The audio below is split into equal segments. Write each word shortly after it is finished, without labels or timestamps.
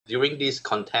during this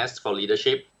contest for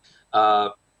leadership,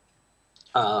 Mr.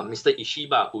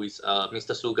 Ishiba, who is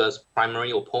Mr. Suga's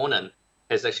primary opponent,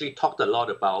 has actually talked a lot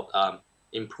about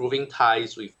improving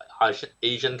ties with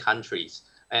Asian countries,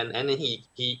 and he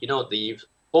the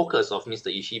focus of Mr.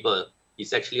 Ishiba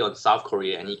is actually on South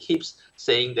Korea, and he keeps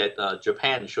saying that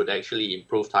Japan should actually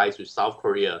improve ties with South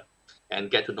Korea and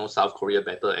get to know South Korea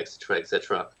better, etc.,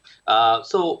 etc.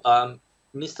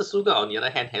 Mr. Suga, on the other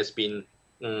hand, has been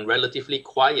relatively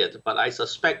quiet, but I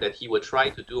suspect that he will try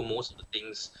to do most of the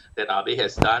things that Abe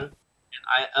has done.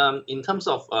 And in terms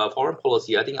of foreign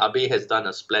policy, I think Abe has done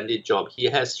a splendid job. He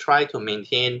has tried to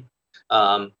maintain,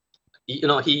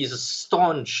 he is a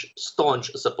staunch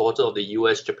supporter of the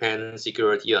U.S.-Japan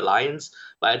Security Alliance,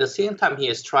 but at the same time, he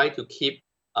has tried to keep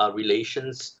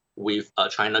relations with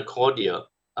China cordial,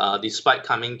 despite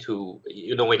coming to,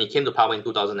 when he came to power in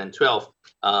 2012,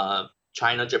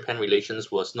 China-Japan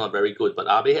relations was not very good, but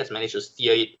Abe has managed to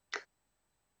steer it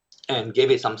and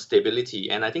gave it some stability.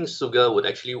 And I think Suga would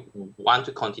actually want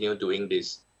to continue doing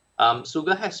this.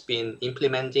 Suga has been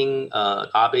implementing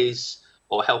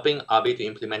helping Abe to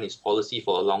implement his policy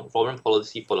foreign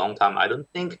policy for a long time. I don't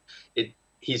think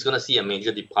he's going to see a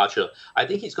major departure. I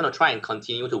think he's going to try and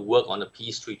continue to work on a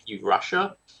peace treaty with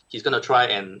Russia. He's going to try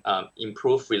and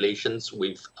improve relations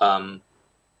with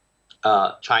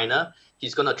China.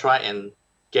 He's going to try and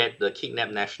get the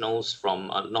kidnapped nationals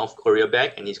from North Korea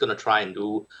back, and he's going to try and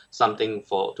do something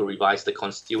to revise the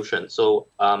constitution. So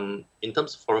in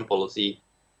terms of foreign policy,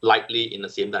 likely in the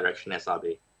same direction as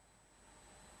Abe.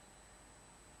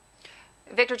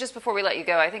 Victor, just before we let you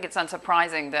go, I think it's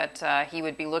unsurprising that he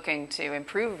would be looking to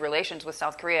improve relations with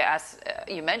South Korea. As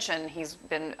you mentioned, he's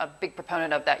been a big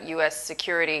proponent of that U.S.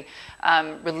 security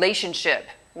relationship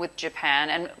with Japan.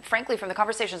 And frankly, from the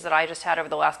conversations that I just had over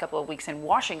the last couple of weeks in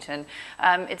Washington,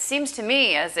 it seems to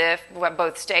me as if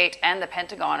both State and the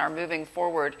Pentagon are moving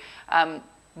forward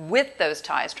with those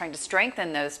ties, trying to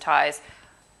strengthen those ties.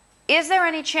 Is there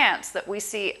any chance that we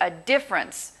see a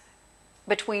difference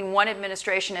between one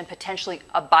administration and potentially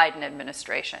a Biden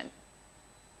administration?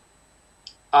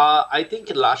 I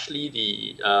think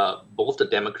largely both the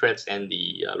Democrats and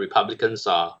the Republicans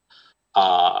are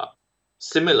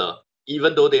similar,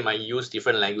 even though they might use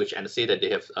different language and say that they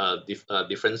have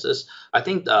differences. I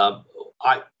think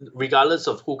regardless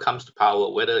of who comes to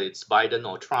power, whether it's Biden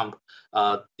or Trump,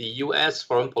 the U.S.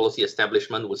 foreign policy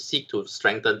establishment will seek to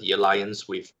strengthen the alliance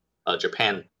with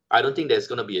Japan. I don't think there's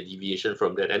going to be a deviation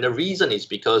from that. And the reason is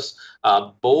because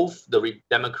both the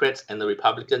Democrats and the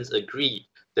Republicans agree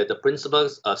that the principal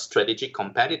strategic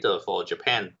competitor for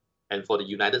Japan and for the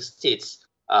United States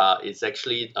is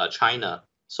actually China.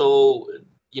 So,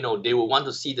 they will want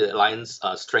to see the alliance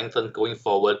strengthened going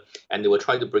forward, and they will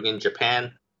try to bring in try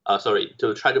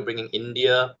to bring in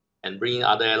India and bring in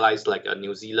other allies like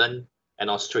New Zealand and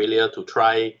Australia to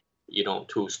try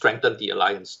to strengthen the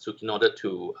alliance in order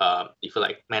to, if you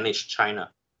like, manage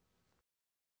China.